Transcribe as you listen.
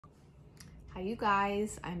Hi you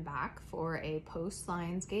guys, I'm back for a post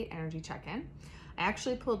Lionsgate energy check-in. I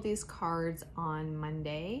actually pulled these cards on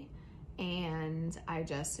Monday and I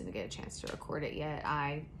just didn't get a chance to record it yet.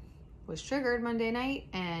 I was triggered Monday night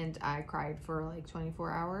and I cried for like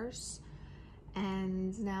 24 hours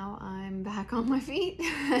and now I'm back on my feet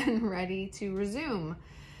and ready to resume.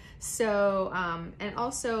 So, and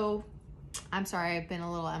also, I'm sorry, I've been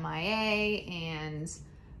a little MIA and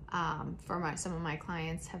some of my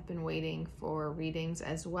clients have been waiting for readings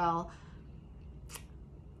as well.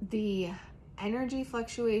 The energy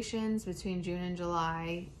fluctuations between June and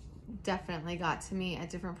July definitely got to me at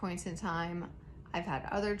different points in time. I've had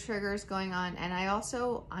other triggers going on, and I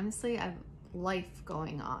also, honestly, I have life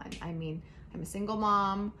going on. I mean, I'm a single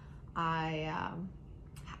mom. I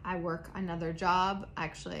work another job.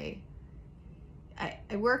 Actually,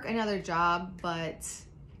 I work another job, but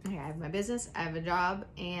I have my business, I have a job,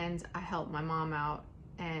 and I help my mom out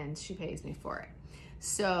and she pays me for it.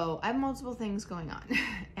 So I have multiple things going on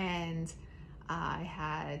and I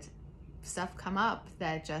had stuff come up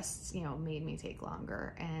that just, made me take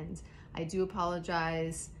longer. And I do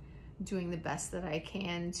apologize, doing the best that I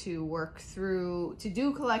can to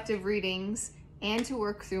do collective readings and to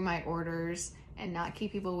work through my orders and not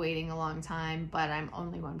keep people waiting a long time, but I'm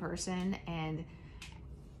only one person and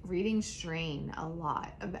readings drain a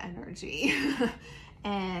lot of energy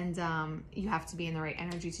and you have to be in the right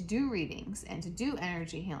energy to do readings and to do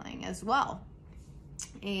energy healing as well.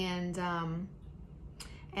 And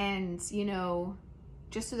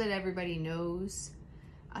just so that everybody knows,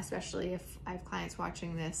 especially if I have clients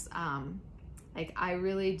watching this, I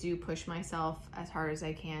really do push myself as hard as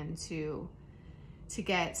I can to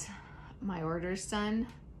get my orders done,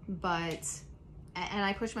 and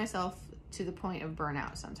I push myself to the point of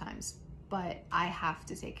burnout sometimes, but I have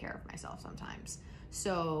to take care of myself sometimes.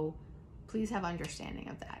 So please have understanding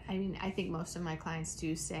of that. I mean, I think most of my clients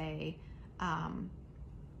do say, I'll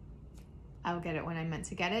get it when I'm meant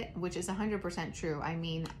to get it, which is 100% true. I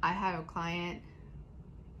mean, I had a client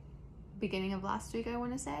beginning of last week, I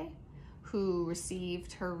want to say, who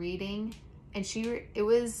received her reading and it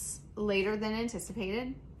was later than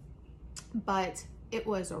anticipated, but it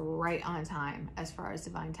was right on time as far as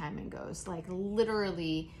divine timing goes. Like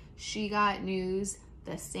literally, she got news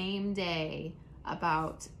the same day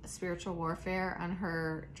about spiritual warfare on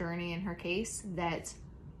her journey and her case that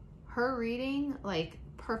her reading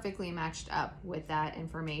perfectly matched up with that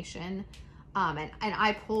information. And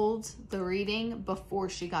I pulled the reading before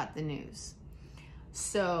she got the news.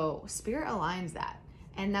 So Spirit aligns that.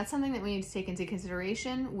 And that's something that we need to take into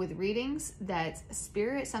consideration with readings, that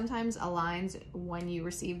Spirit sometimes aligns when you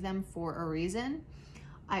receive them for a reason.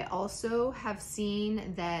 I also have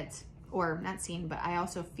seen that, or not seen, but I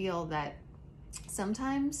also feel that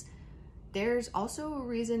sometimes there's also a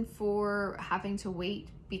reason for having to wait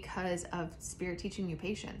because of Spirit teaching you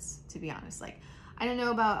patience, to be honest. I don't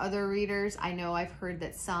know about other readers. I know I've heard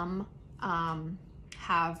that some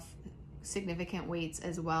have significant waits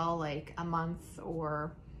as well, like a month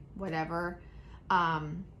or whatever.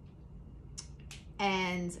 And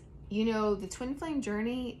the twin flame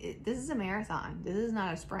journey, this is a marathon. This is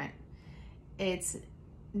not a sprint. It's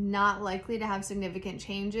not likely to have significant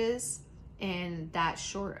changes in that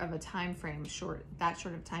short of a time frame,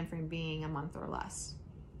 being a month or less.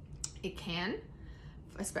 It can,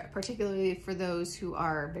 particularly for those who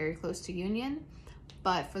are very close to union.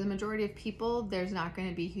 But for the majority of people, there's not going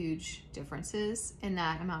to be huge differences in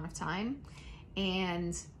that amount of time.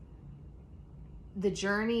 And the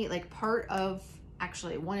journey,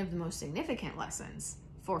 actually one of the most significant lessons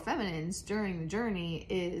for feminines during the journey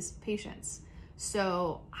is patience.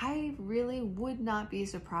 So I really would not be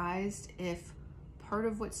surprised if part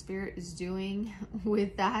of what Spirit is doing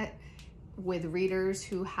with that, with readers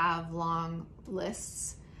who have long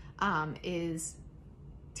lists, is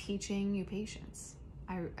teaching you patience.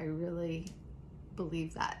 I really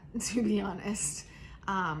believe that, to be honest.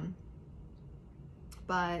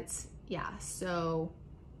 But yeah, so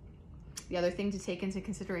the other thing to take into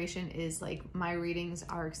consideration is my readings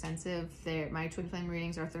are extensive. My twin flame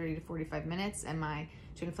readings are 30 to 45 minutes and my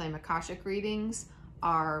twin flame Akashic readings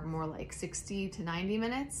are more like 60 to 90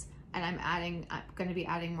 minutes. And I'm going to be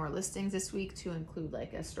adding more listings this week to include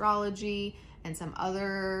astrology and some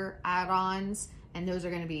other add-ons. And those are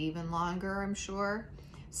going to be even longer, I'm sure.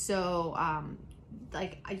 So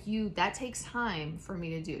that takes time for me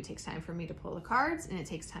to do. It takes time for me to pull the cards, and it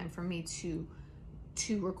takes time for me to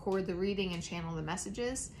record the reading and channel the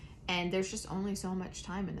messages. And there's just only so much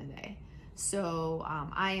time in the day. So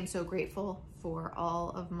I am so grateful for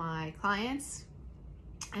all of my clients,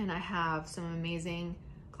 and I have some amazing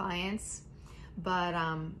clients. But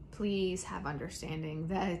please have understanding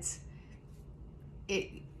that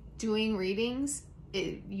doing readings,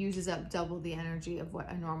 it uses up double the energy of what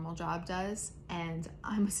a normal job does. And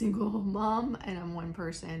I'm a single mom and I'm one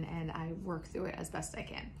person and I work through it as best I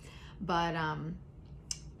can. But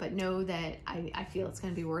know that I feel it's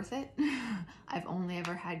going to be worth it. I've only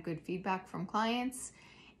ever had good feedback from clients,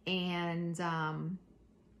 and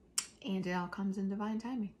it all comes in divine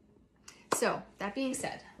timing. So that being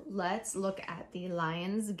said, let's look at the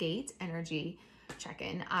Lion's Gate energy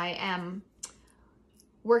check-in. I am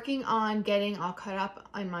working on getting all caught up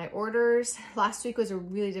on my orders. Last week was a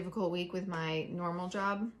really difficult week with my normal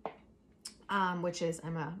job, which is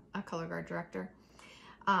I'm a color guard director.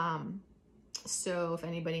 So if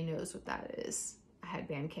anybody knows what that is, I had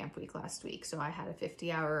band camp week last week. So I had a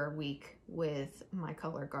 50-hour week with my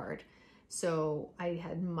color guard. So I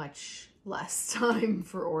had much less time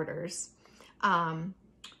for orders.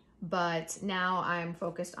 But now I'm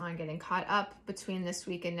focused on getting caught up between this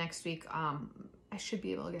week and next week. I should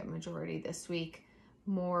be able to get majority this week.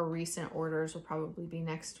 More recent orders will probably be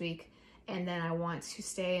next week. And then I want to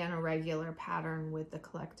stay on a regular pattern with the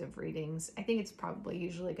collective readings. I think it's probably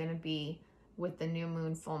usually going to be with the new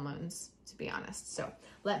moon, full moons, to be honest. So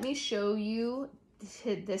let me show you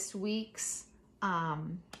this week's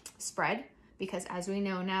spread, because as we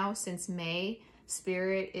know now, since May,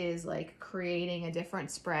 Spirit is like creating a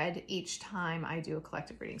different spread each time I do a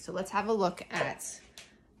collective reading. So let's have a look at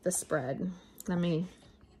the spread. Let me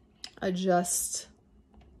adjust,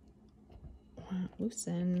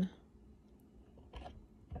 loosen.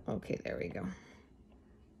 Okay, there we go.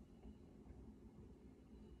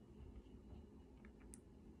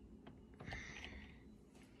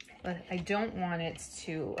 But I don't want it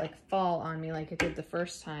to like fall on me like it did the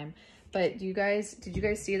first time. But did you guys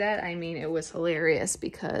see that? I mean, it was hilarious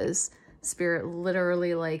because Spirit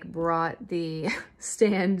literally like brought the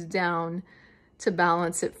stand down to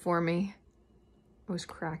balance it for me. I was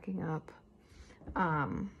cracking up.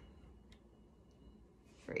 There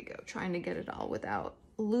you go, trying to get it all without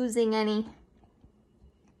losing any.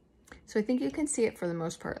 So I think you can see it for the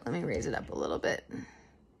most part. Let me raise it up a little bit.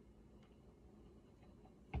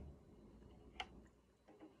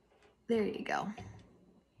 There you go.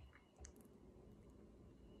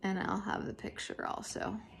 And I'll have the picture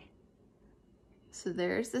also. So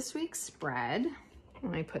there's this week's spread.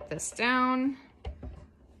 Let me put this down.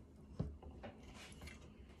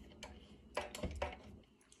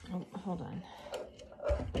 Oh, hold on.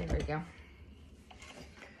 There we go.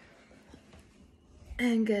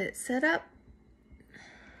 And get it set up.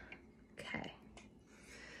 Okay.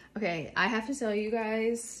 Okay, I have to tell you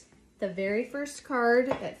guys, the very first card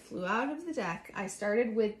that flew out of the deck, I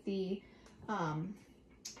started with the,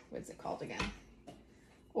 what's it called again?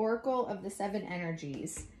 Oracle of the Seven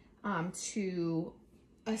Energies, to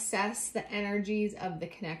assess the energies of the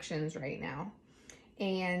connections right now.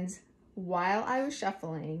 And while I was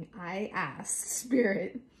shuffling, I asked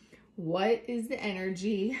Spirit, what is the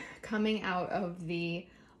energy coming out of the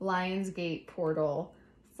Lion's Gate portal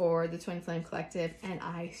for the Twin Flame Collective? And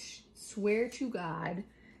I swear to God,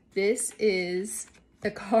 this is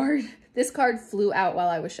the card. This card flew out while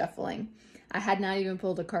I was shuffling. I had not even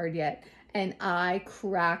pulled a card yet. And I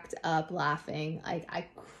cracked up laughing. I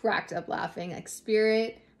cracked up laughing. Like,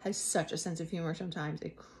 Spirit has such a sense of humor sometimes.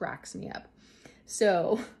 It cracks me up.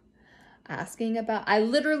 So asking about, I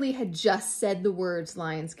literally had just said the words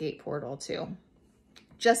Lion's Gate portal too.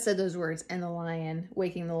 Just said those words, and the lion,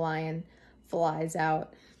 waking the lion, flies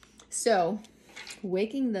out. So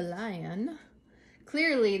waking the lion,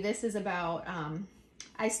 clearly this is about,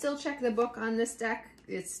 I still check the book on this deck.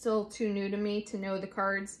 It's still too new to me to know the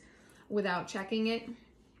cards without checking it.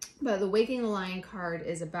 But the Waking the Lion card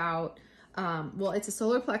is about, well, it's a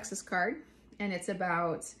solar plexus card, and it's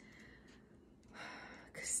about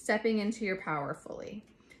stepping into your power fully.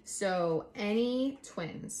 So any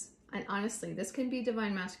twins, and honestly, this can be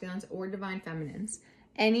divine masculines or divine feminines,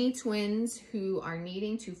 any twins who are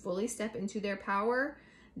needing to fully step into their power,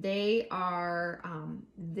 they are,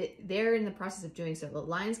 they're in the process of doing so. The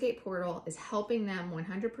Lion's Gate portal is helping them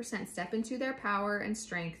 100% step into their power and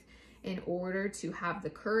strength in order to have the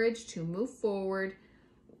courage to move forward,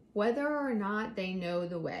 whether or not they know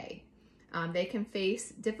the way. They can face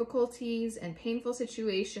difficulties and painful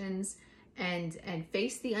situations and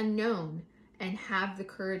face the unknown and have the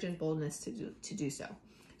courage and boldness to do so.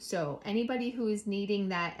 So anybody who is needing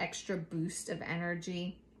that extra boost of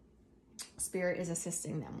energy, Spirit is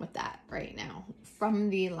assisting them with that right now from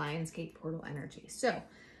the Lion's Gate portal energy. So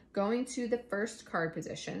going to the first card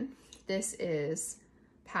position, this is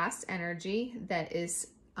past energy that is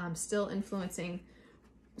still influencing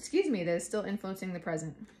excuse me, that is still influencing the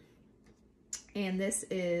present. And this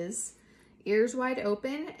is Ears Wide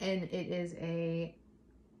Open, and it is a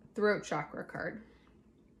throat chakra card.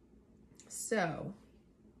 So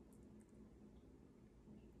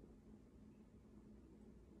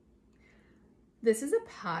this is a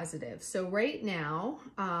positive. So right now,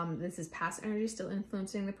 this is past energy still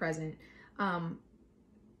influencing the present. I'm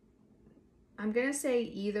going to say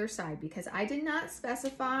either side because I did not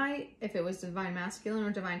specify if it was divine masculine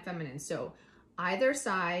or divine feminine. So either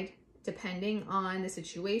side, depending on the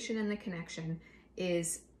situation and the connection,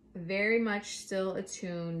 is very much still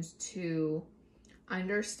attuned to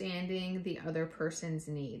understanding the other person's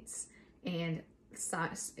needs and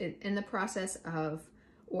in the process of,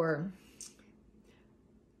 or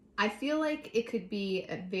I feel like it could be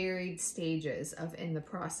at varied stages of in the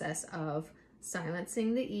process of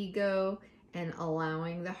silencing the ego and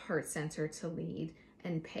allowing the heart center to lead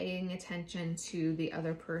and paying attention to the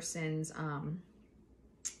other person's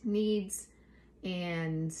needs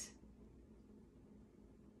and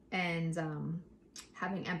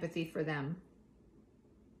having empathy for them.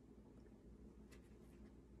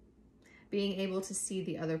 Being able to see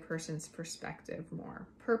the other person's perspective more.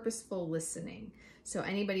 Purposeful listening. So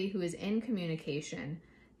anybody who is in communication,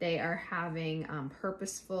 they are having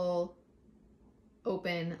purposeful,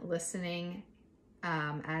 open listening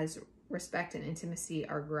as respect and intimacy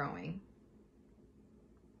are growing.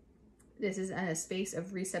 This is a space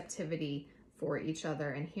of receptivity for each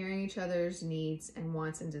other and hearing each other's needs and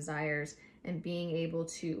wants and desires and being able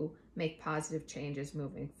to make positive changes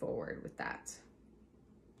moving forward with that.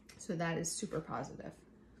 So that is super positive.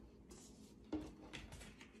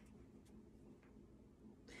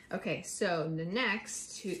 Okay, so the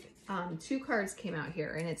next two cards came out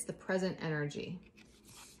here, and it's the present energy.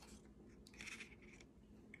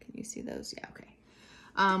 Can you see those? Yeah, okay.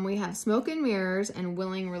 We have Smoke and Mirrors and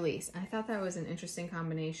Willing Release. I thought that was an interesting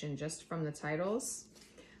combination just from the titles.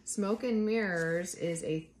 Smoke and Mirrors is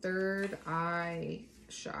a third eye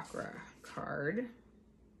chakra card.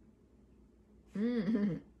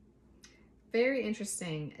 Very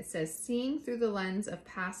interesting. It says, seeing through the lens of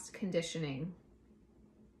past conditioning.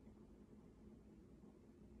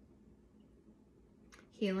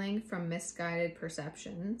 Healing from misguided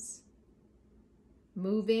perceptions.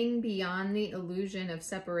 Moving beyond the illusion of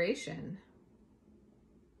separation.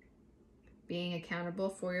 Being accountable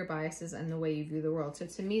for your biases and the way you view the world. So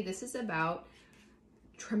to me, this is about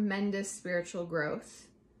tremendous spiritual growth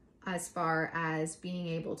as far as being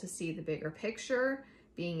able to see the bigger picture,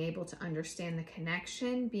 being able to understand the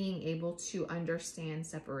connection, being able to understand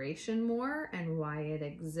separation more and why it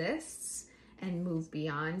exists and move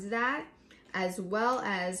beyond that, as well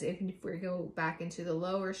as if we go back into the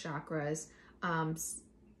lower chakras.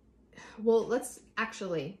 Well, let's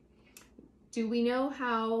actually, do we know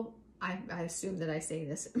how, I assume that I say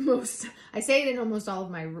this I say it in almost all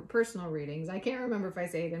of my personal readings. I can't remember if I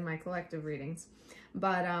say it in my collective readings,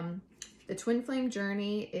 but the twin flame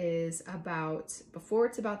journey is about, before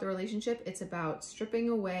it's about the relationship, it's about stripping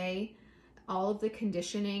away all of the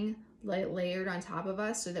conditioning layered on top of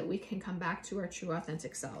us so that we can come back to our true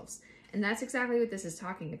authentic selves. And that's exactly what this is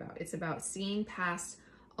talking about. It's about seeing past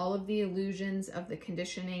all of the illusions of the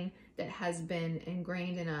conditioning that has been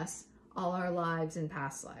ingrained in us all our lives and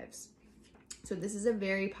past lives. So this is a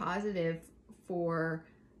very positive for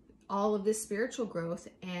all of this spiritual growth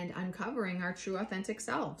and uncovering our true authentic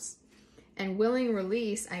selves. And willing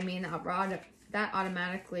release, I mean, that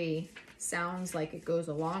automatically sounds like it goes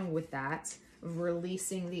along with that,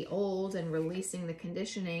 releasing the old and releasing the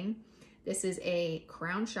conditioning. This is a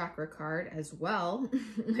crown chakra card as well,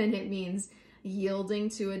 and it means yielding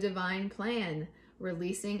to a divine plan,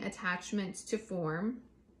 releasing attachment to form,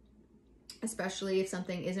 especially if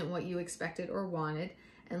something isn't what you expected or wanted,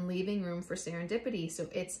 and leaving room for serendipity. So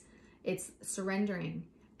it's surrendering,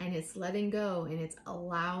 and it's letting go, and it's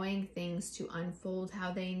allowing things to unfold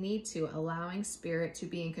how they need to, allowing spirit to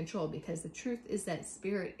be in control, because the truth is that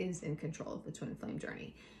spirit is in control of the twin flame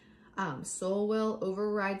journey. Soul will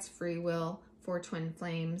overrides free will for twin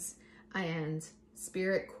flames, and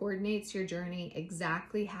spirit coordinates your journey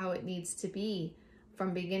exactly how it needs to be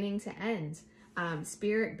from beginning to end.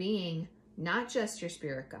 Spirit being not just your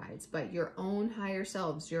spirit guides, but your own higher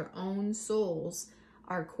selves, your own souls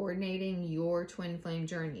are coordinating your twin flame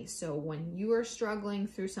journey. So when you are struggling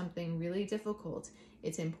through something really difficult,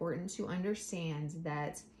 it's important to understand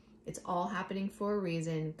that it's all happening for a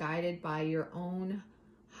reason, guided by your own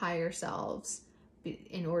higher selves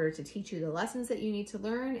in order to teach you the lessons that you need to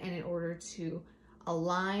learn and in order to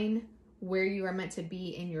align where you are meant to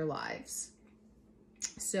be in your lives.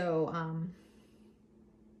 So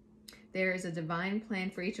There is a divine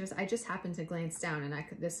plan for each of us. I just happened to glance down and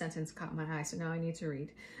this sentence caught my eye, so now I need to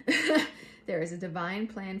read. There is a divine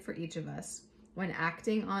plan for each of us. When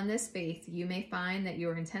acting on this faith, you may find that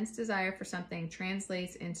your intense desire for something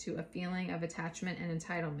translates into a feeling of attachment and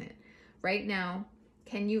entitlement. Right now,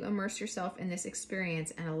 can you immerse yourself in this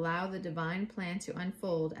experience and allow the divine plan to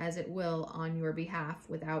unfold as it will on your behalf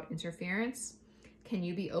without interference? Can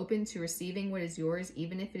you be open to receiving what is yours,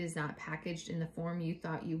 even if it is not packaged in the form you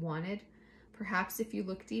thought you wanted? Perhaps if you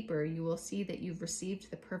look deeper, you will see that you've received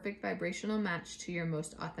the perfect vibrational match to your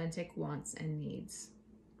most authentic wants and needs.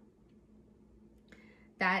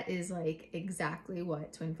 That is like exactly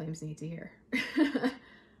what twin flames need to hear.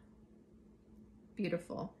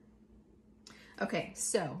 Beautiful. Okay,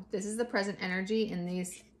 so this is the present energy, and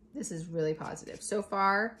this is really positive. So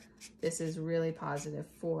far, this is really positive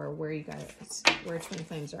for where you guys, where twin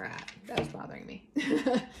flames are at. That was bothering me.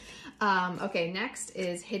 Okay, next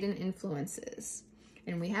is hidden influences.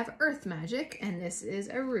 And we have earth magic, and this is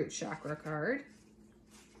a root chakra card.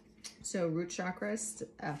 So root chakra is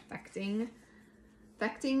affecting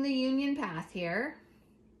the union path here.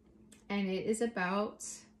 And it is about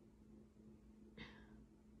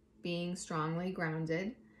being strongly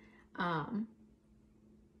grounded,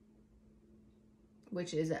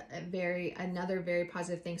 which is another very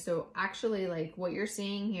positive thing. So actually, like what you're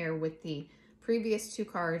seeing here with the previous two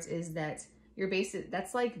cards is that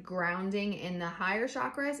that's like grounding in the higher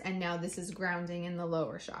chakras, and now this is grounding in the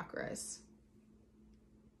lower chakras.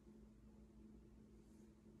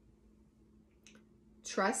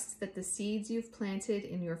 Trust that the seeds you've planted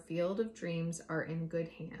in your field of dreams are in good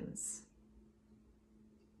hands.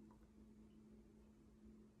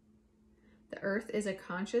 The earth is a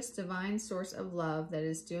conscious divine source of love that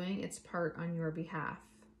is doing its part on your behalf.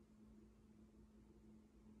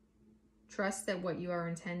 Trust that what you are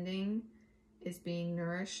intending is being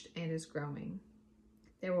nourished and is growing.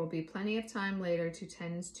 There will be plenty of time later to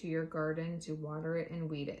tend to your garden, to water it and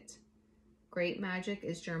weed it. Great magic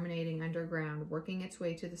is germinating underground, working its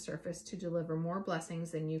way to the surface to deliver more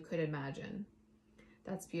blessings than you could imagine.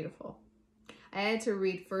 That's beautiful. I had to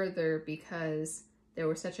read further because there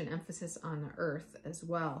was such an emphasis on the earth as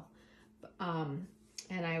well.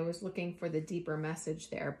 And I was looking for the deeper message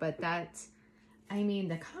there, but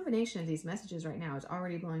the combination of these messages right now is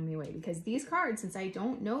already blowing me away, because these cards, since I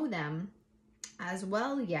don't know them as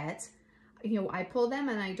well yet, I pull them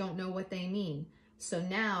and I don't know what they mean. So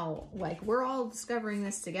now, like, we're all discovering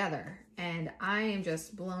this together, and I am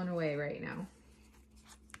just blown away right now.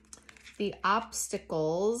 The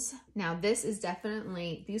obstacles. Now, this is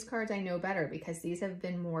definitely, these cards I know better because these have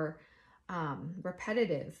been more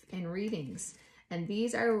repetitive in readings. And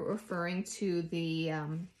these are referring to the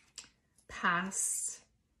past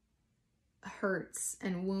hurts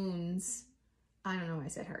and wounds. I don't know why I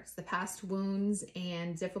said hurts. The past wounds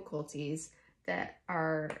and difficulties that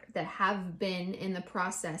have been in the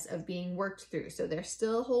process of being worked through. So they're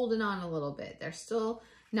still holding on a little bit. They're still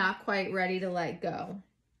not quite ready to let go.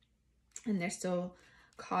 And they're still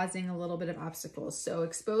causing a little bit of obstacles. So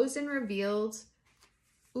exposed and revealed.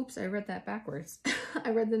 Oops, I read that backwards.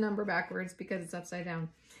 I read the number backwards because it's upside down.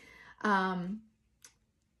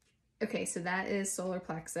 Okay, so that is solar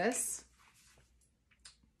plexus.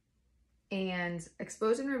 And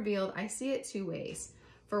exposed and revealed, I see it two ways.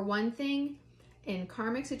 For one thing, in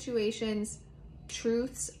karmic situations,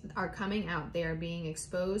 truths are coming out. They are being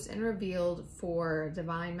exposed and revealed for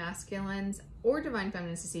divine masculines or divine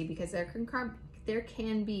feminines to see, because there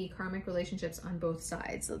can be karmic relationships on both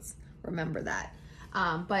sides. Let's remember that.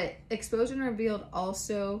 But exposed and revealed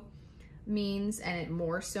also means, and it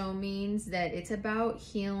more so means, that it's about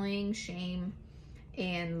healing shame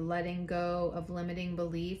and letting go of limiting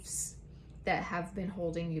beliefs that have been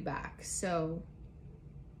holding you back. So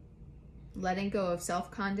letting go of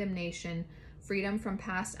self-condemnation, freedom from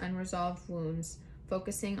past unresolved wounds,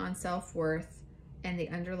 focusing on self-worth and the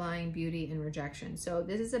underlying beauty in rejection. So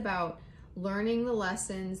this is about learning the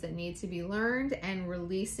lessons that need to be learned and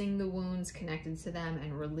releasing the wounds connected to them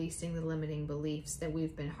and releasing the limiting beliefs that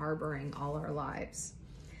we've been harboring all our lives.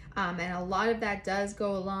 And a lot of that does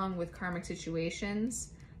go along with karmic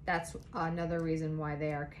situations. That's another reason why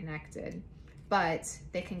they are connected, but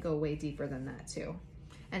they can go way deeper than that too.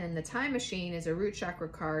 And then the time machine is a root chakra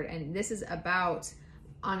card. And this is about,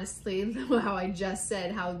 honestly, how I just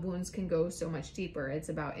said, how wounds can go so much deeper. It's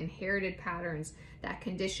about inherited patterns, that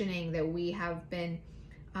conditioning that we have been,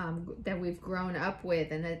 that we've grown up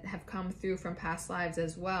with and that have come through from past lives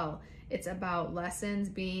as well. It's about lessons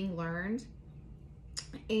being learned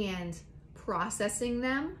and processing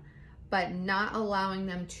them, but not allowing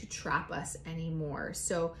them to trap us anymore.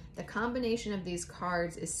 So the combination of these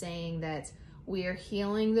cards is saying that we are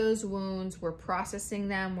healing those wounds, we're processing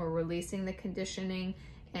them, we're releasing the conditioning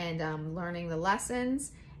and learning the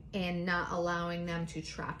lessons, and not allowing them to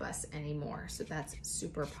trap us anymore. So that's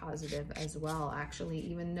super positive as well, actually,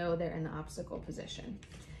 even though they're in the obstacle position.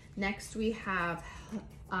 Next we have,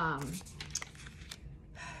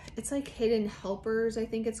 it's like hidden helpers, I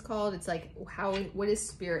think it's called. It's like what is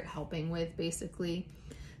spirit helping with, basically.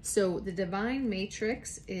 So the Divine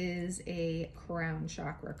Matrix is a crown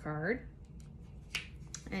chakra card,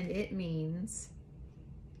 and it means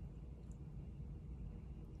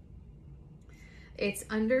it's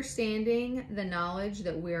understanding the knowledge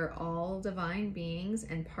that we're all divine beings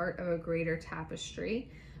and part of a greater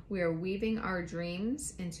tapestry. We are weaving our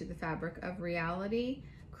dreams into the fabric of reality,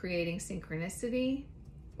 creating synchronicity,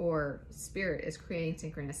 or spirit is creating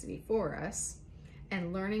synchronicity for us,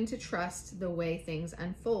 and learning to trust the way things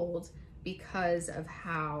unfold because of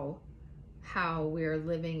how we're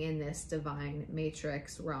living in this divine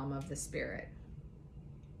matrix realm of the spirit.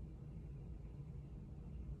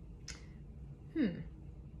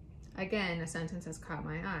 Again, a sentence has caught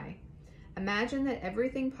my eye. Imagine that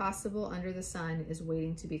everything possible under the sun is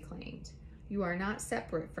waiting to be claimed. You are not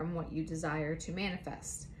separate from what you desire to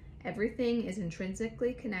manifest. Everything is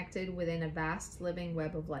intrinsically connected within a vast living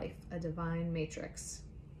web of life, a divine matrix.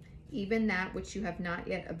 Even that which you have not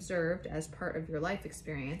yet observed as part of your life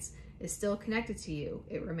experience is still connected to you.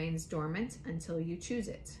 It remains dormant until you choose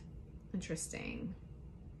it. Interesting.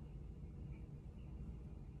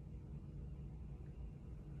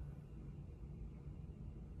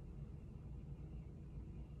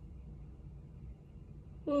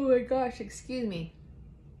 Oh my gosh, excuse me.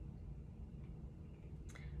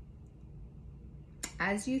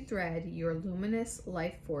 As you thread your luminous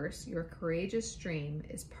life force, your courageous dream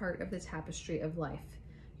is part of the tapestry of life.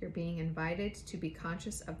 You're being invited to be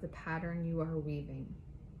conscious of the pattern you are weaving.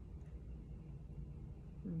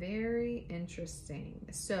 Very interesting.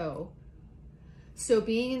 So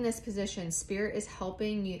being in this position, Spirit is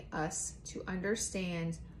helping us to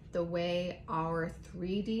understand the way our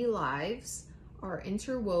 3D lives are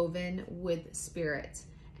interwoven with Spirit,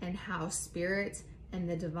 and how Spirit and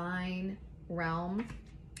the divine realm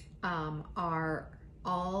are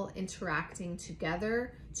all interacting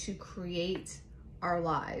together to create our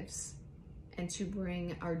lives and to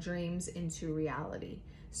bring our dreams into reality.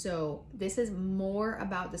 So this is more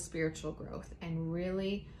about the spiritual growth and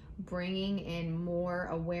really bringing in more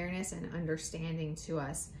awareness and understanding to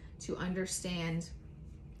us, to understand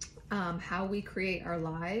how we create our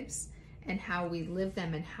lives and how we live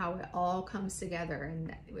them and how it all comes together,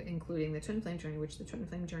 and including the twin flame journey, which the twin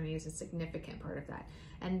flame journey is a significant part of that.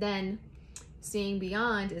 And then seeing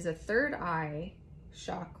beyond is a third eye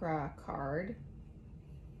chakra card.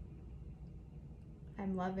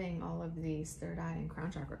 I'm loving all of these third eye and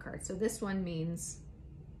crown chakra cards. So this one means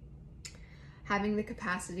having the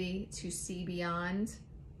capacity to see beyond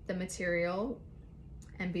the material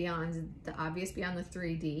and beyond the obvious, beyond the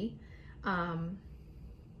 3D.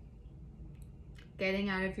 Getting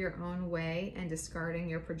out of your own way and discarding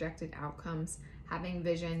your projected outcomes, having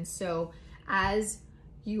vision. So as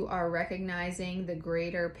you are recognizing the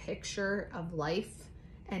greater picture of life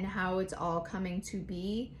and how it's all coming to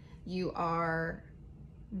be, you are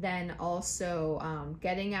then also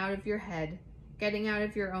getting out of your head, getting out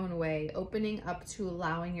of your own way, opening up to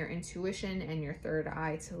allowing your intuition and your third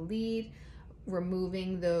eye to lead,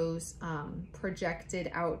 removing those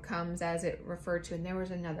projected outcomes, as it referred to. And there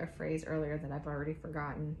was another phrase earlier that I've already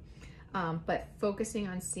forgotten, but focusing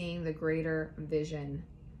on seeing the greater vision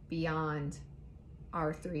beyond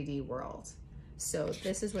our 3D world. So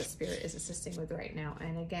this is what Spirit is assisting with right now.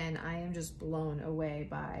 And again, I am just blown away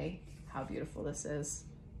by how beautiful this is.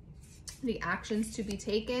 The actions to be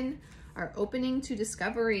taken are opening to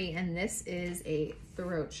discovery, and this is a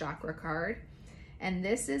throat chakra card. And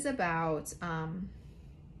this is about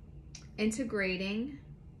integrating.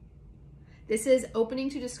 This is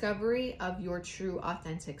opening to discovery of your true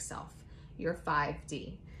authentic self, your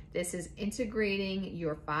 5D. This is integrating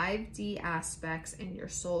your 5D aspects and your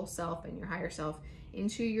soul self and your higher self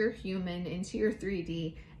into your human, into your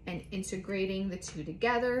 3D, and integrating the two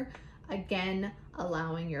together. Again,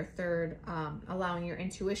 allowing your allowing your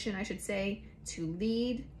intuition, I should say, to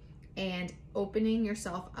lead, and opening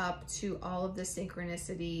yourself up to all of the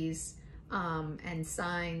synchronicities and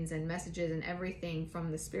signs and messages and everything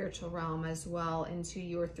from the spiritual realm as well into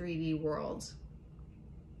your 3D world.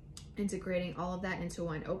 Integrating all of that into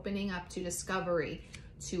one, opening up to discovery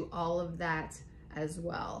to all of that as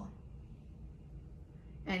well.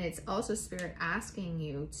 And it's also Spirit asking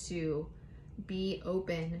you to be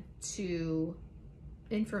open to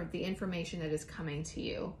the information that is coming to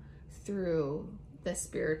you through the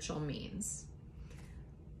spiritual means.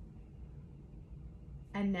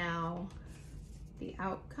 And now the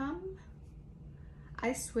outcome.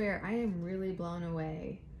 I swear I am really blown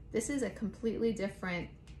away. This is a completely different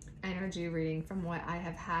energy reading from what I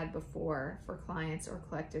have had before for clients or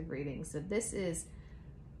collective readings. So this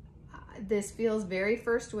feels very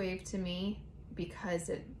first wave to me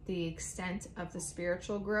because the extent of the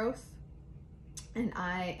spiritual growth, and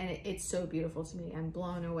it's so beautiful to me. I'm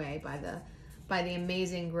blown away by the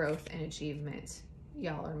amazing growth and achievement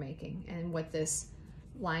y'all are making and what this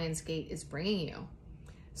Lion's Gate is bringing you.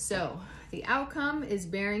 So the outcome is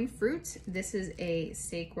bearing fruit. This is a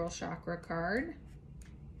sacral chakra card.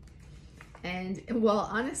 And well,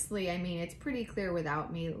 honestly, I mean, it's pretty clear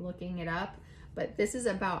without me looking it up, but this is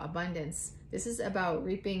about abundance. This is about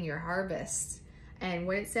reaping your harvest. And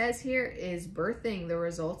what it says here is birthing the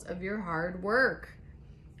results of your hard work.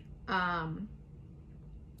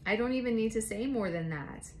 I don't even need to say more than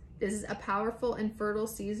that. This is a powerful and fertile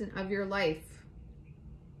season of your life.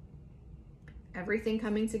 Everything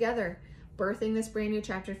coming together, birthing this brand new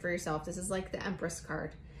chapter for yourself. This is like the Empress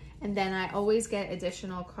card. And then I always get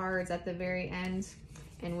additional cards at the very end.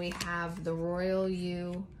 And we have the Royal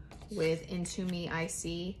You with Into Me I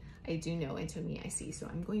See. I do know Into Me I See, so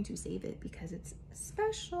I'm going to save it because it's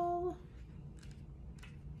special.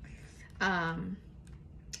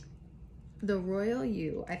 The Royal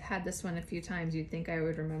You, I've had this one a few times. You'd think I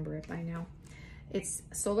would remember it by now. It's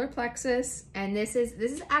solar plexus, and this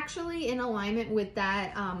is actually in alignment with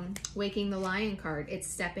that Waking the Lion card. It's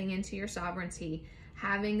stepping into your sovereignty,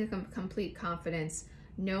 having a complete confidence,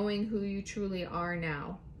 knowing who you truly are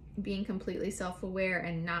now, being completely self-aware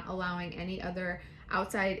and not allowing any other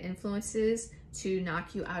outside influences to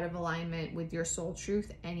knock you out of alignment with your soul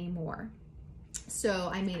truth anymore. So,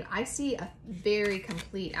 I mean, I see a very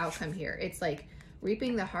complete outcome here. It's like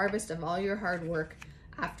reaping the harvest of all your hard work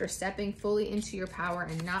after stepping fully into your power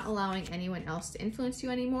and not allowing anyone else to influence you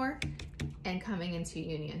anymore, and coming into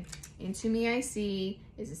union. Into Me I See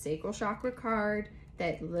is a sacral chakra card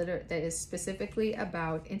that is specifically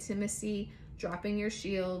about intimacy, dropping your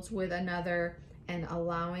shields with another, and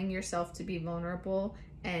allowing yourself to be vulnerable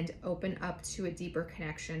and open up to a deeper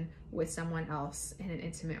connection with someone else in an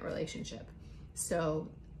intimate relationship. So,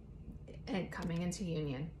 and coming into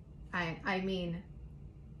union. I mean,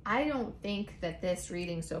 I don't think that this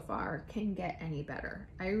reading so far can get any better.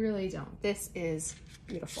 I really don't. This is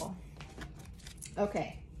beautiful.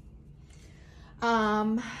 Okay.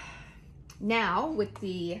 Now with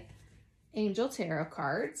the Angel Tarot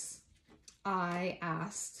cards, I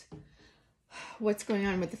asked what's going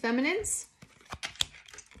on with the feminines.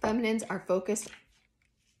 Feminines are focused.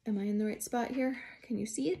 Am I in the right spot here? Can you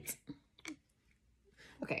see it?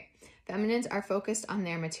 Okay. Feminines are focused on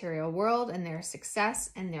their material world and their success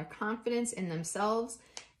and their confidence in themselves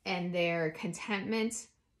and their contentment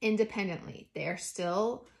independently. They're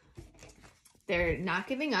not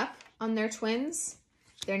giving up on their twins.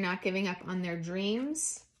 They're not giving up on their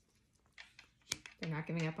dreams. They're not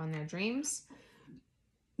giving up on their dreams.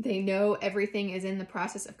 They know everything is in the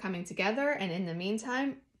process of coming together, and in the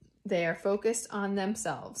meantime, they are focused on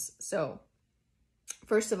themselves. So,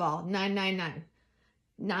 first of all, 999.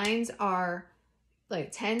 Nines are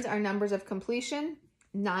like, 10s are numbers of completion.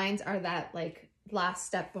 9s are that like last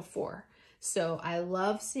step before. So I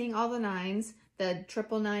love seeing all the 9s. The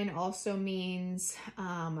 999 also means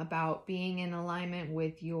about being in alignment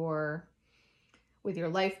with your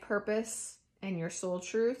life purpose and your soul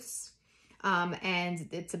truths. And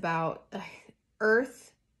it's about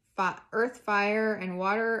earth, fire, and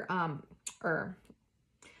water, or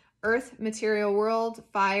earth, material world,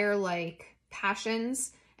 fire like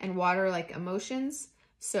passions, and water like emotions.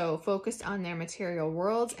 So focused on their material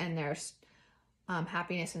worlds and their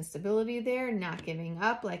happiness and stability there, not giving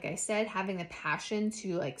up, like I said, having the passion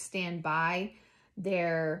to like stand by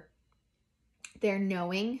their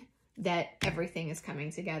knowing that everything is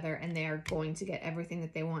coming together and they are going to get everything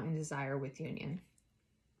that they want and desire with union.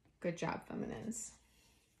 Good job, feminines.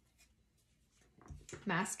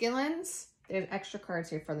 Masculines, there's extra cards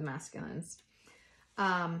here for the masculines.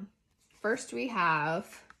 First we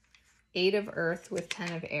have 8 of Earth with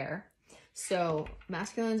 10 of Air. So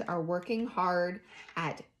masculines are working hard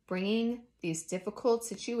at bringing these difficult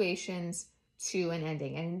situations to an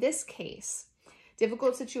ending. And in this case,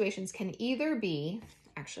 difficult situations can either be,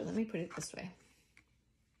 actually, let me put it this way.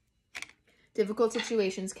 Difficult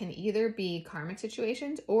situations can either be karmic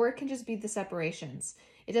situations or it can just be the separations.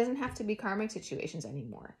 It doesn't have to be karmic situations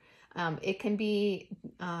anymore. It can be,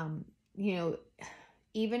 you know,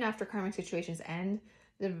 even after karmic situations end,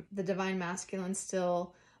 the divine masculine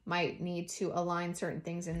still might need to align certain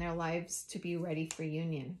things in their lives to be ready for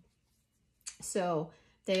union. So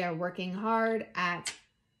they are working hard at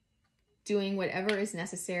doing whatever is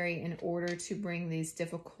necessary in order to bring these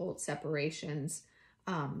difficult separations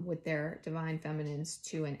with their divine feminines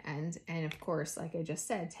to an end. And of course, like I just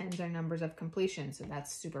said, 10s are numbers of completion, so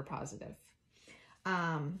that's super positive.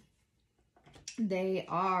 They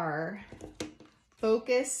are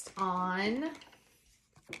focused on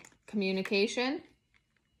communication.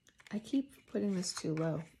 I keep putting this too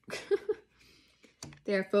low.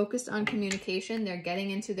 They're focused on communication. They're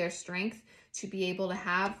getting into their strength to be able to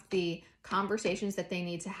have the conversations that they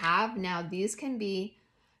need to have. Now, these can be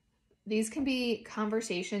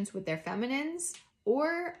conversations with their feminines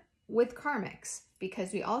or with karmics,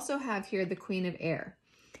 because we also have here the Queen of Air.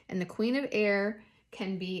 And the Queen of Air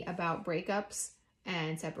can be about breakups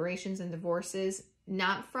and separations and divorces,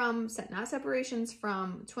 not separations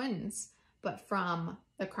from twins, but from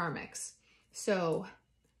the karmics. So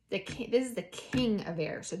this is the King of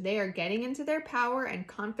Air. So they are getting into their power and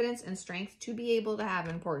confidence and strength to be able to have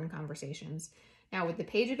important conversations. Now with the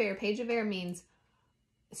Page of Air means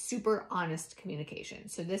super honest communication.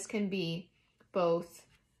 So this can be both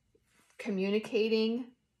communicating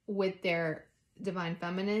with their divine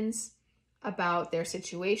feminines about their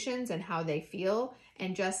situations and how they feel.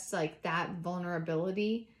 And just like that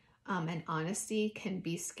vulnerability and honesty can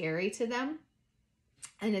be scary to them.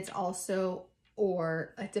 And it's also,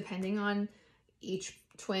 or depending on each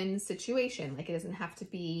twin situation, like it doesn't have to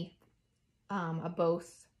be a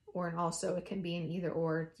both or an also, it can be an either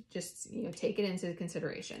or. Just, you know, take it into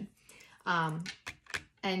consideration.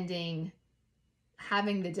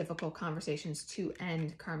 Having the difficult conversations to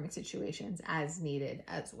end karmic situations as needed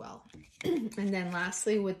as well. And then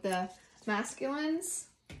lastly, with the masculines,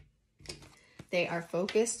 they are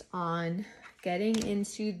focused on getting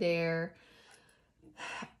into their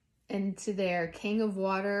King of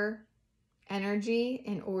Water energy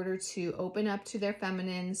in order to open up to their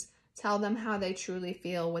feminines, tell them how they truly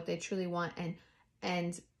feel, what they truly want,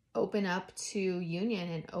 and open up to union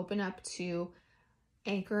and open up to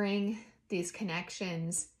anchoring these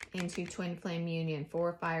connections into twin flame union.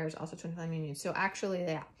 4 fires, also twin flame union. So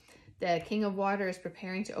actually, the King of Water is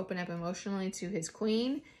preparing to open up emotionally to his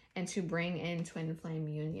queen and to bring in twin flame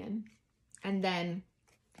union. And then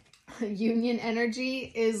union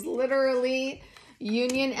energy is literally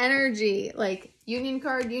union energy, like union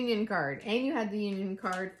card. And you had the union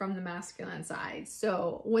card from the masculine side.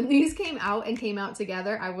 So when these came out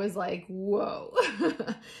together, I was like, whoa.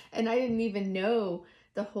 And I didn't even know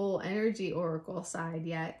the whole energy oracle side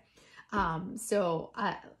yet. So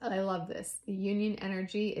I love this. The union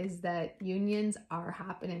energy is that unions are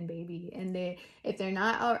happening, baby. And if they're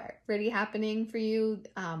not already happening for you,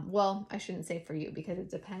 well, I shouldn't say for you, because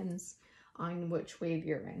it depends on which wave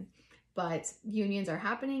you're in. But unions are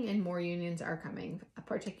happening and more unions are coming,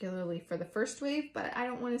 particularly for the first wave, but I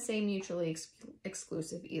don't want to say mutually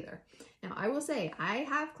exclusive either. Now, I will say I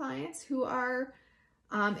have clients who are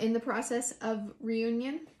in the process of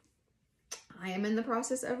reunion. I am in the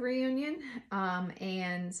process of reunion,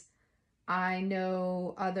 and I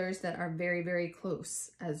know others that are very, very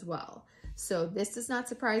close as well. So this does not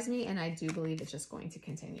surprise me, and I do believe it's just going to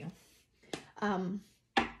continue. I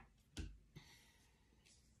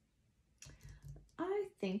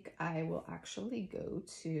think I will actually go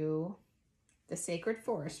to the Sacred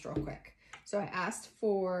Forest real quick. So I asked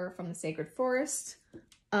from the Sacred Forest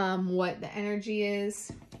what the energy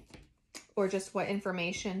is, or just what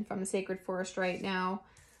information from the Sacred Forest right now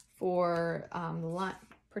for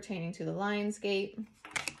pertaining to the Lion's Gate.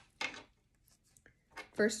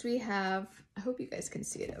 First we have, I hope you guys can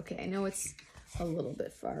see it okay. I know it's a little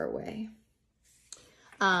bit far away.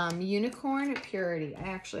 Unicorn Purity. I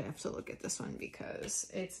actually have to look at this one because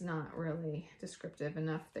it's not really descriptive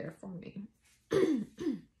enough there for me.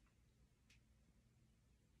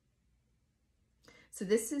 So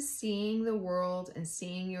this is seeing the world and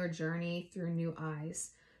seeing your journey through new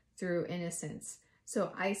eyes, through innocence.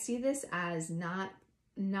 So I see this as not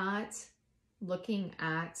looking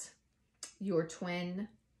at your twin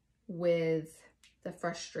with the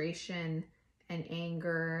frustration and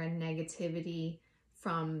anger and negativity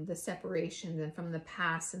from the separations and from the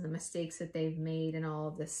past and the mistakes that they've made and all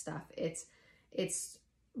of this stuff. It's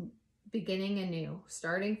beginning anew,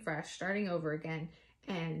 starting fresh, starting over again,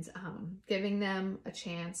 and giving them a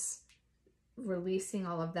chance releasing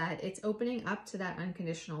all of that, it's opening up to that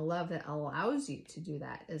unconditional love that allows you to do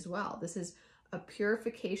that as well. This is a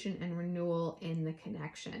purification and renewal in the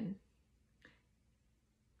connection,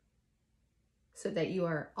 so that you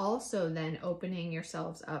are also then opening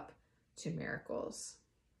yourselves up to miracles.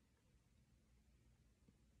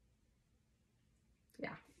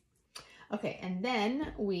 Yeah. Okay, and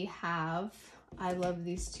then we have, I love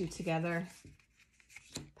these two together,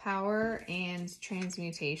 power and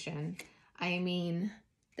transmutation. I mean,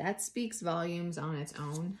 that speaks volumes on its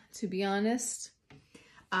own, to be honest.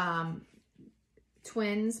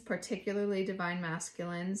 Twins, particularly divine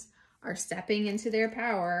masculines, are stepping into their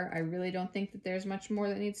power. I really don't think that there's much more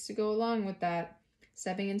that needs to go along with that.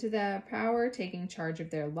 Stepping into that power, taking charge of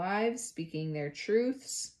their lives, speaking their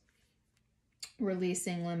truths,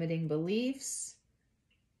 releasing limiting beliefs,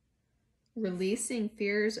 releasing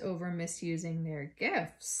fears over misusing their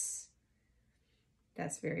gifts.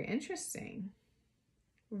 That's very interesting.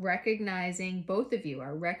 Recognizing, both of you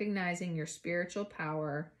are recognizing your spiritual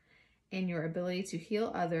power and your ability to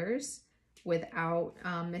heal others without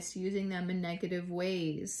misusing them in negative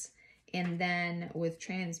ways. And then with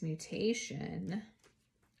transmutation,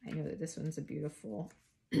 I know that this one's a beautiful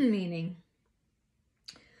meaning.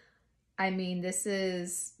 I mean, this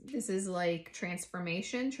is like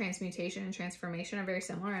transformation, transmutation, and transformation are very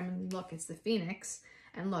similar. I mean, look, it's the phoenix.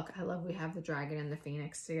 And look, I love we have the dragon and the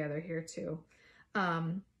phoenix together here too.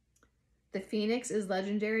 The phoenix is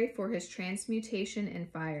legendary for his transmutation in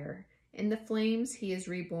fire. In the flames, he is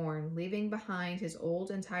reborn, leaving behind his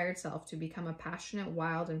old and tired self to become a passionate,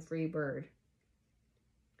 wild, and free bird.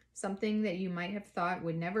 Something that you might have thought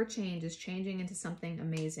would never change is changing into something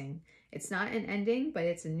amazing. It's not an ending, but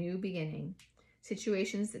it's a new beginning.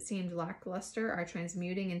 Situations that seemed lackluster are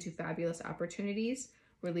transmuting into fabulous opportunities.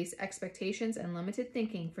 Release expectations and limited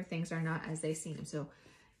thinking, for things are not as they seem. So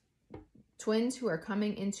twins who are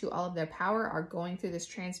coming into all of their power are going through this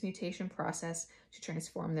transmutation process to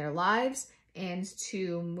transform their lives and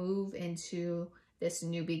to move into this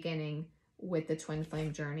new beginning with the twin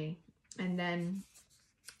flame journey. And then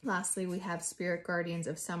lastly, we have spirit guardians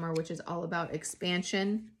of summer, which is all about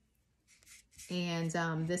expansion.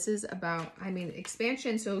 And this is about, I mean,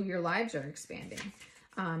 expansion. So your lives are expanding.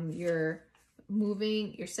 You're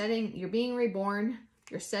moving, you're being reborn.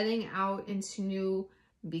 You're setting out into new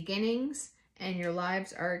beginnings, and your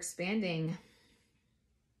lives are expanding.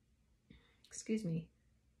 Excuse me.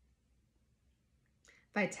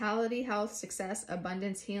 Vitality, health, success,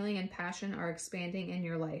 abundance, healing, and passion are expanding in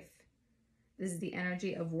your life. This is the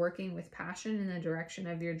energy of working with passion in the direction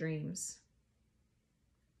of your dreams.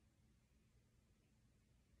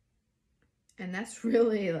 And that's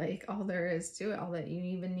really like all there is to it, all that you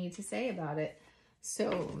even need to say about it.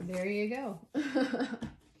 So there you go.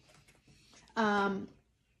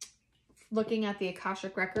 Looking at the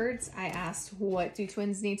Akashic Records, I asked, what do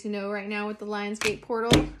twins need to know right now with the Lionsgate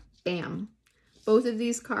portal? Bam. Both of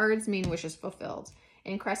these cards mean wishes fulfilled.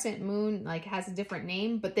 And Crescent Moon like has a different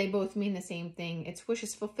name, but they both mean the same thing. It's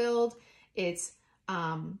wishes fulfilled. It's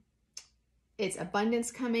abundance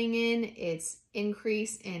coming in. It's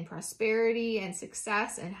increase in prosperity and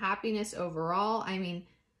success and happiness overall. I mean,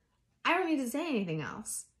 I don't need to say anything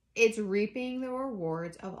else. It's reaping the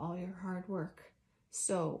rewards of all your hard work.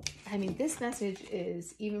 So, I mean, this message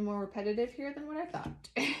is even more repetitive here than what I thought.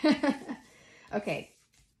 Okay,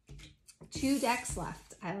 2 decks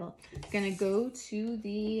left. I'm gonna go to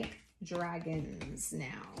the dragons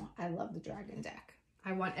now. I love the dragon deck.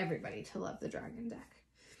 I want everybody to love the dragon deck.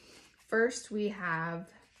 First, we have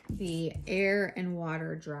the air and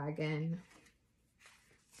water dragon.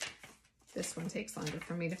 This one takes longer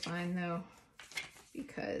for me to find though,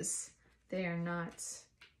 because they are not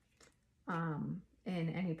in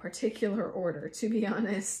any particular order, to be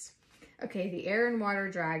honest. Okay, the air and water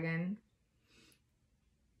dragon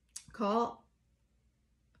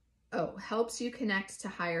helps you connect to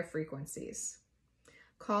higher frequencies.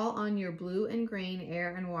 Call on your blue and green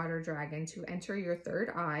air and water dragon to enter your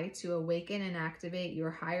third eye to awaken and activate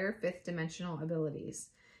your higher 5th dimensional abilities.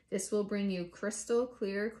 This will bring you crystal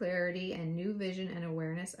clear clarity and new vision and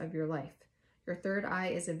awareness of your life. Your third eye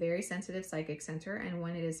is a very sensitive psychic center, and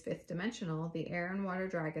when it is 5th dimensional, the air and water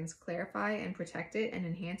dragons clarify and protect it and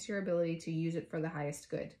enhance your ability to use it for the highest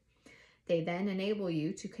good. They then enable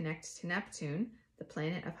you to connect to Neptune, the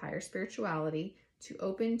planet of higher spirituality, to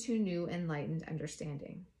open to new enlightened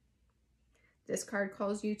understanding. This card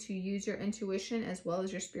calls you to use your intuition as well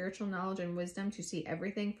as your spiritual knowledge and wisdom to see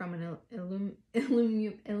everything from an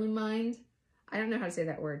illumined, I don't know how to say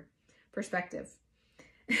that word, perspective.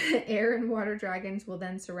 Air and water dragons will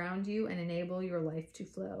then surround you and enable your life to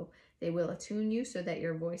flow. They will attune you so that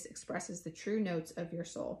your voice expresses the true notes of your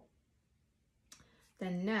soul.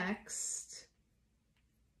 Then next,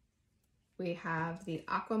 we have the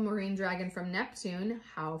aquamarine dragon from Neptune.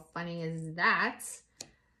 How funny is that?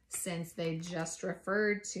 Since they just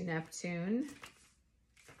referred to Neptune.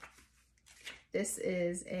 This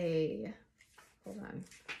is a, hold on,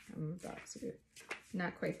 I'm about to,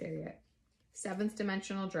 not quite there yet. 7th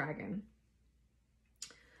dimensional dragon.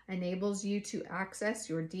 Enables you to access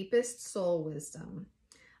your deepest soul wisdom.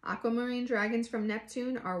 Aquamarine dragons from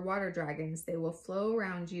Neptune are water dragons. They will flow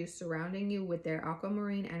around you, surrounding you with their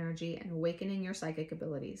aquamarine energy and awakening your psychic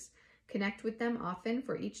abilities. Connect with them often,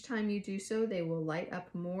 for each time you do so, they will light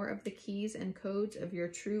up more of the keys and codes of your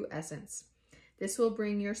true essence. This will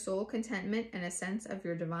bring your soul contentment and a sense of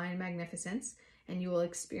your divine magnificence, and you will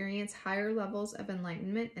experience higher levels of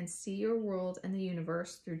enlightenment and see your world and the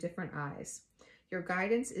universe through different eyes. Your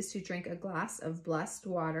guidance is to drink a glass of blessed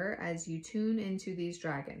water as you tune into these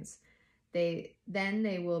dragons. Then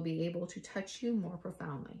they will be able to touch you more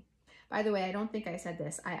profoundly. By the way, I don't think I said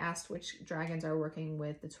this. I asked which dragons are working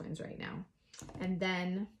with the twins right now. And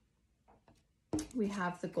then we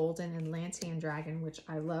have the Golden Atlantean dragon, which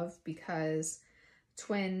I love because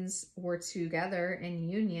twins were together in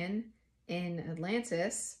union in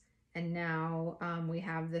Atlantis. And now we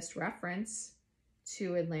have this reference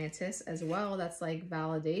to Atlantis as well. That's like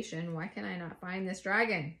validation. Why can I not find this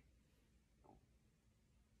dragon?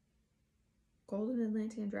 Golden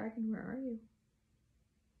Atlantean dragon, where are you?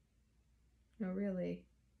 No, really,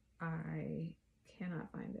 I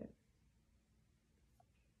cannot find it.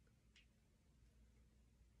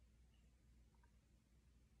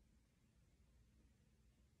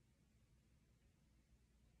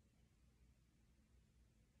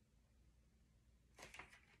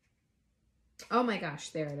 Oh my gosh,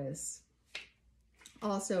 there it is.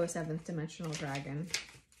 Also a 7th dimensional dragon.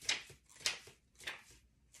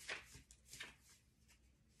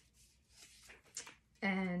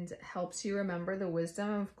 And helps you remember the wisdom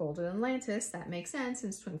of Golden Atlantis. That makes sense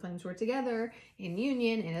since twin flames were together in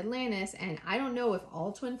union in Atlantis. And I don't know if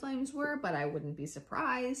all twin flames were, but I wouldn't be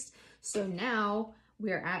surprised. So now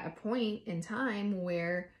we're at a point in time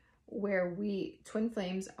where we twin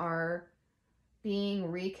flames are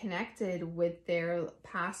being reconnected with their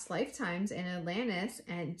past lifetimes in Atlantis,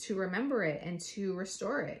 and to remember it and to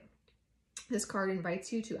restore it. This card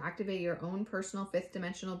invites you to activate your own personal 5th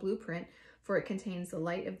dimensional blueprint, for it contains the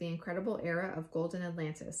light of the incredible era of Golden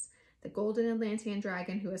Atlantis. The Golden Atlantean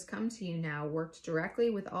dragon who has come to you now worked directly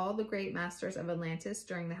with all the great masters of Atlantis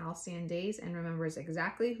during the halcyon days and remembers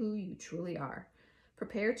exactly who you truly are.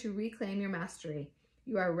 Prepare to reclaim your mastery.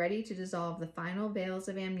 You are ready to dissolve the final veils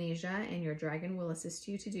of amnesia, and your dragon will assist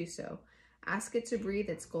you to do so. Ask it to breathe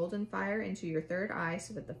its golden fire into your 3rd eye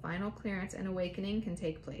so that the final clearance and awakening can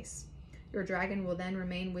take place. Your dragon will then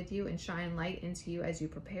remain with you and shine light into you as you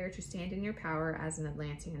prepare to stand in your power as an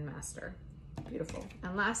Atlantean master. Beautiful.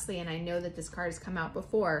 And lastly, and I know that this card has come out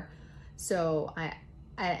before, so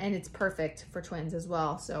and it's perfect for twins as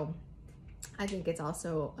well, so I think it's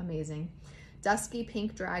also amazing. Dusky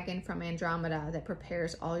pink dragon from Andromeda that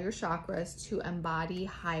prepares all your chakras to embody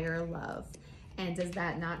higher love. And does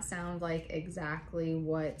that not sound like exactly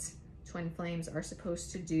what twin flames are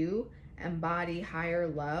supposed to do? Embody higher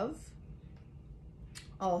love.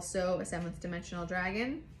 Also a 7th dimensional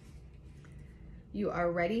dragon. You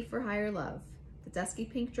are ready for higher love. The dusky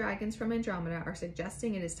pink dragons from Andromeda are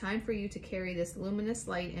suggesting it is time for you to carry this luminous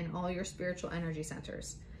light in all your spiritual energy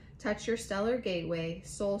centers. Touch your stellar gateway,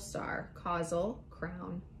 soul star, causal,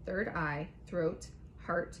 crown, 3rd eye, throat,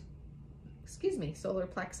 heart, solar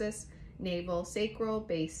plexus, navel, sacral,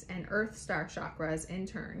 base, and earth star chakras in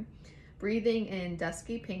turn. Breathing in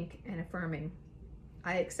dusky pink and affirming,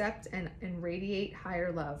 I accept and radiate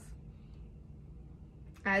higher love.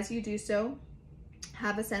 As you do so,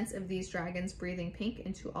 have a sense of these dragons breathing pink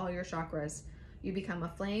into all your chakras. You become a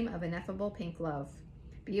flame of ineffable pink love.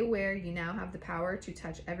 Be aware you now have the power to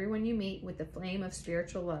touch everyone you meet with the flame of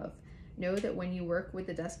spiritual love. Know that when you work with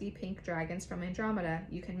the dusky pink dragons from Andromeda,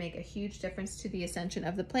 you can make a huge difference to the ascension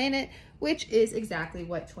of the planet, which is exactly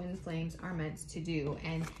what twin flames are meant to do.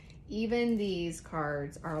 And even these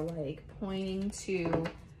cards are like pointing to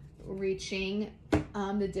reaching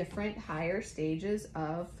the different higher stages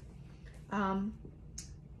of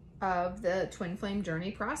the twin flame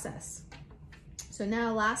journey process. So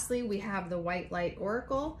now lastly, we have the White Light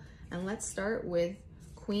Oracle, and let's start with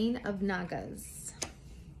Queen of Nagas.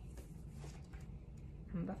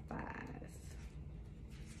 Number 5.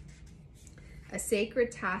 A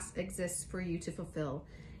sacred task exists for you to fulfill.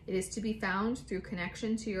 It is to be found through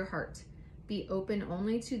connection to your heart. Be open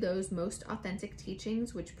only to those most authentic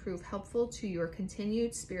teachings which prove helpful to your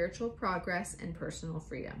continued spiritual progress and personal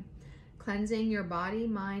freedom. Cleansing your body,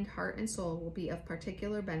 mind, heart, and soul will be of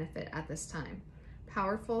particular benefit at this time.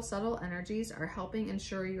 Powerful, subtle energies are helping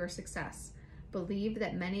ensure your success. Believe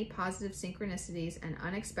that many positive synchronicities and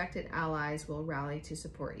unexpected allies will rally to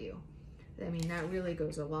support you. I mean, that really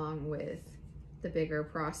goes along with the bigger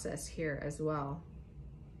process here as well.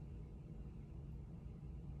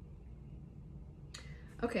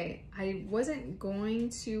 Okay, I wasn't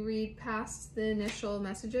going to read past the initial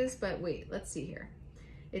messages, but wait, let's see here.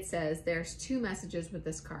 It says there's 2 messages with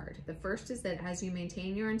this card. The first is that as you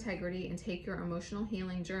maintain your integrity and take your emotional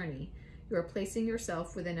healing journey, you are placing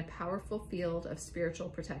yourself within a powerful field of spiritual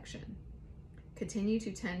protection. Continue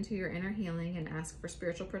to tend to your inner healing and ask for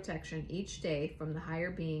spiritual protection each day from the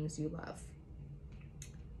higher beings you love.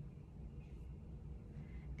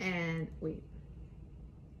 And wait.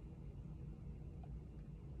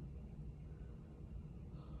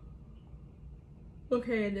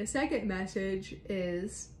 Okay, and the second message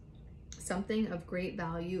is something of great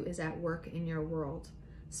value is at work in your world.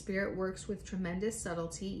 Spirit works with tremendous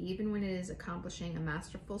subtlety even when it is accomplishing a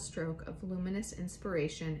masterful stroke of luminous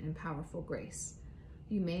inspiration and powerful grace.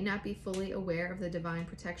 You may not be fully aware of the divine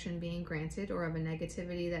protection being granted or of a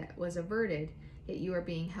negativity that was averted, yet you are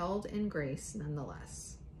being held in grace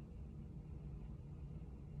nonetheless.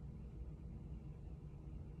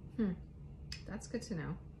 That's good to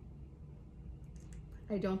know.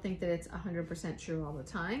 I don't think that it's 100% true all the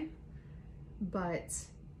time, but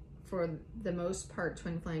for the most part,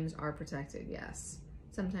 twin flames are protected, yes.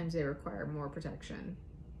 Sometimes they require more protection.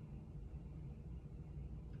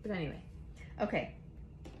 But anyway, okay.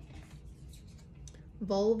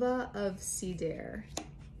 Vulva of Cedar.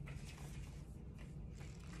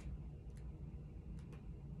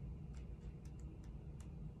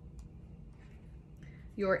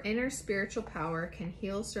 Your inner spiritual power can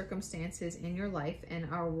heal circumstances in your life and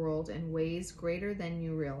our world in ways greater than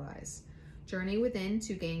you realize. Journey within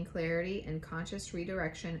to gain clarity and conscious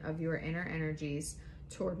redirection of your inner energies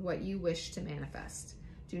toward what you wish to manifest.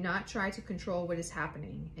 Do not try to control what is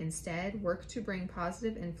happening. Instead, work to bring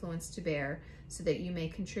positive influence to bear so that you may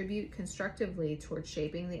contribute constructively toward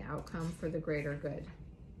shaping the outcome for the greater good.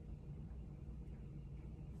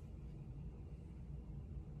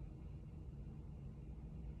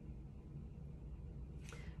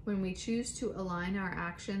 When we choose to align our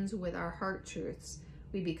actions with our heart truths,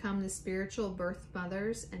 we become the spiritual birth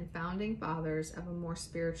mothers and founding fathers of a more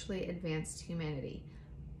spiritually advanced humanity.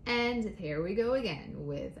 And here we go again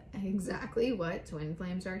with exactly what twin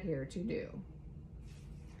flames are here to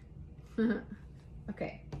do.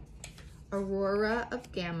 Okay. Aurora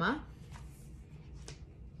of Gamma.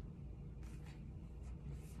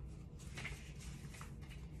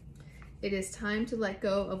 It is time to let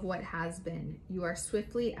go of what has been. You are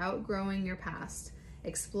swiftly outgrowing your past.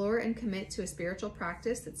 Explore and commit to a spiritual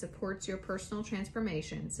practice that supports your personal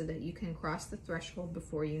transformation so that you can cross the threshold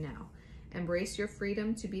before you now. Embrace your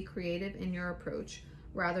freedom to be creative in your approach,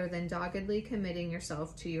 rather than doggedly committing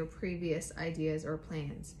yourself to your previous ideas or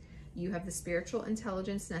plans. You have the spiritual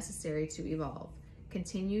intelligence necessary to evolve.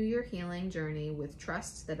 Continue your healing journey with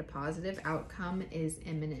trust that a positive outcome is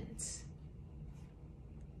imminent.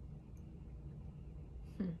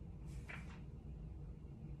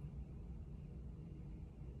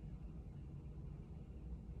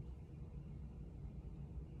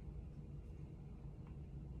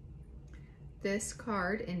 This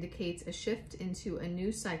card indicates a shift into a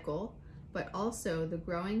new cycle, but also the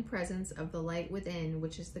growing presence of the light within,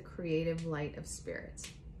 which is the creative light of spirit.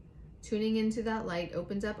 Tuning into that light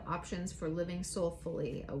opens up options for living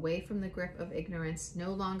soulfully, away from the grip of ignorance,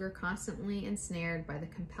 no longer constantly ensnared by the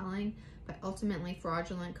compelling but ultimately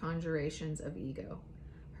fraudulent conjurations of ego.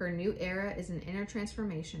 Her new era is an inner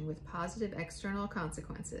transformation with positive external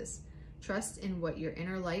consequences. Trust in what your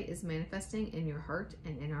inner light is manifesting in your heart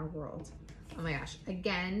and in our world. Oh my gosh,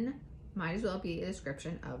 again, might as well be a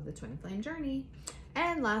description of the twin flame journey.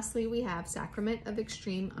 And lastly, we have Sacrament of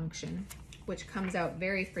Extreme Unction, which comes out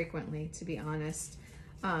very frequently, to be honest.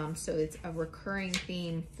 So it's a recurring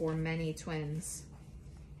theme for many twins.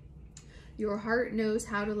 Your heart knows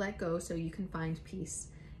how to let go so you can find peace.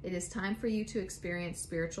 It is time for you to experience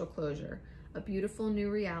spiritual closure. A beautiful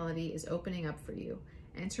new reality is opening up for you.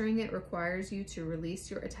 Entering it requires you to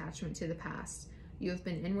release your attachment to the past. You have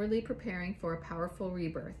been inwardly preparing for a powerful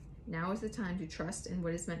rebirth. Now is the time to trust in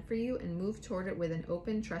what is meant for you and move toward it with an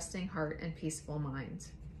open, trusting heart and peaceful mind.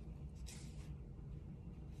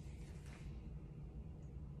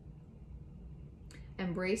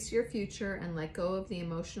 Embrace your future and let go of the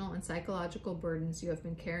emotional and psychological burdens you have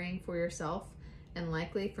been carrying for yourself and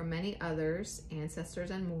likely for many others, ancestors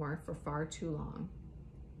and more, for far too long.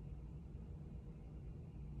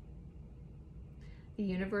 The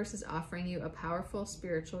universe is offering you a powerful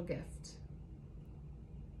spiritual gift.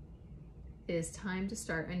 It is time to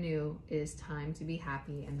start anew. It is time to be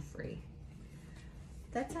happy and free.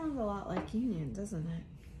 That sounds a lot like union, doesn't it?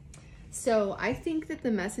 So I think that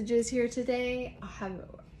the messages here today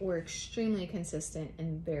were extremely consistent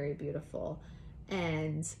and very beautiful.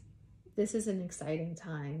 And this is an exciting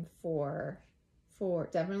time for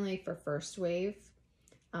definitely for first wave,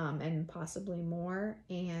 and possibly more.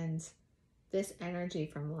 And this energy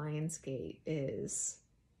from Lionsgate is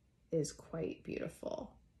quite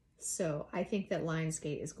beautiful. So I think that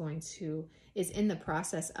Lionsgate is in the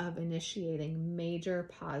process of initiating major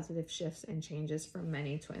positive shifts and changes for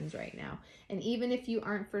many twins right now. And even if you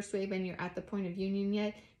aren't first wave and you're at the point of union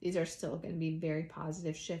yet, these are still going to be very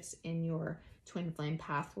positive shifts in your twin flame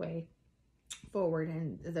pathway forward.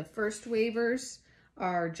 And the first wavers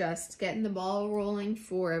are just getting the ball rolling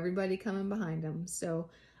for everybody coming behind them.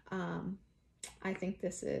 So I think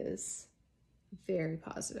this is a very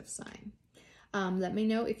positive sign. Let me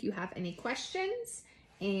know if you have any questions,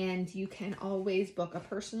 and you can always book a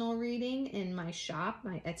personal reading in my shop,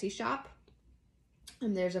 my Etsy shop.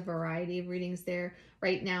 And there's a variety of readings there.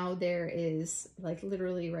 Right now there is, like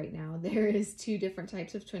literally right now, there is 2 different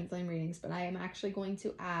types of twin flame readings, but I am actually going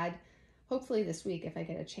to add, hopefully this week if I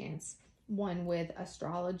get a chance, one with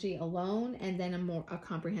astrology alone, and then a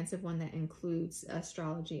comprehensive one that includes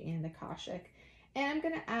astrology and Akashic. And I'm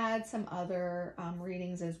going to add some other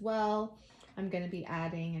readings as well. I'm going to be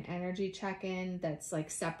adding an energy check-in that's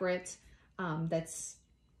like separate, that's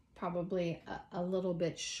probably a little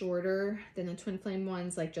bit shorter than the twin flame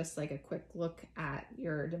ones, like just like a quick look at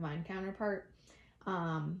your divine counterpart.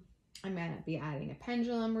 I'm going to be adding a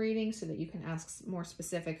pendulum reading so that you can ask more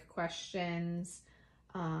specific questions,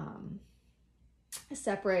 a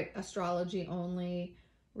separate astrology only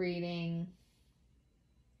reading.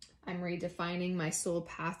 I'm redefining my soul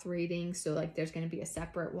path reading. So like there's going to be a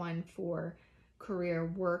separate one for career,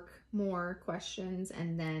 work, more questions,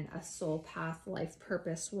 and then a soul path life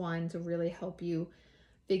purpose one to really help you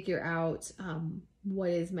figure out what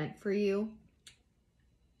is meant for you.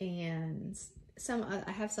 And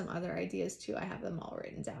I have some other ideas too. I have them all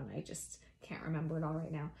written down. I just can't remember it all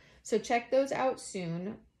right now. So check those out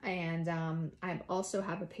soon. And I also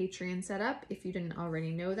have a Patreon set up. If you didn't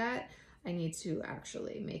already know that, I need to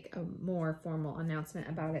actually make a more formal announcement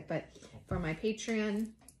about it. But for my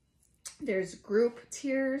Patreon, there's group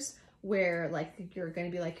tiers where like you're going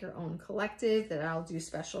to be like your own collective that I'll do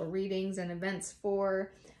special readings and events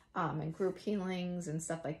for, and group healings and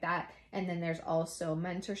stuff like that. And then there's also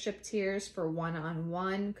mentorship tiers for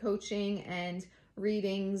one-on-one coaching and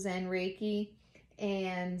readings and Reiki.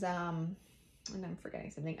 And I'm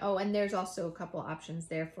forgetting something. Oh, and there's also a couple options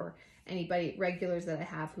there for anybody, regulars that I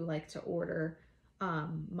have who like to order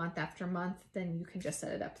month after month. Then you can just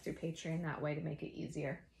set it up through Patreon that way to make it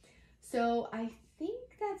easier. So I think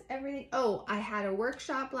that's everything. Oh, I had a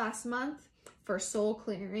workshop last month for soul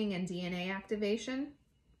clearing and DNA activation.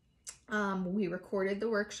 We recorded the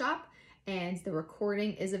workshop, and the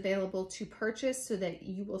recording is available to purchase so that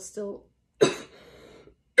you will still,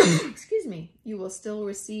 excuse me, you will still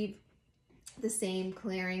receive the same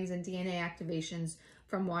clearings and DNA activations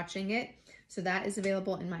from watching it. So that is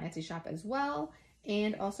available in my Etsy shop as well.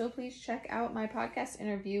 And also please check out my podcast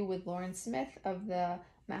interview with Lauren Smith of the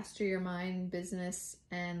Master Your Mind, Business,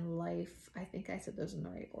 and Life. I think I said those in the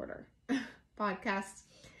right order. Podcasts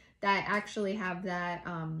that actually have that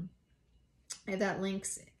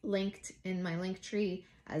linked in my link tree,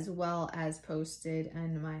 as well as posted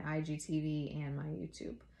in my IGTV and my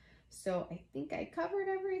YouTube. So I think I covered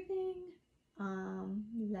everything.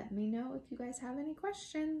 Let me know if you guys have any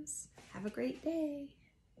questions. Have a great day.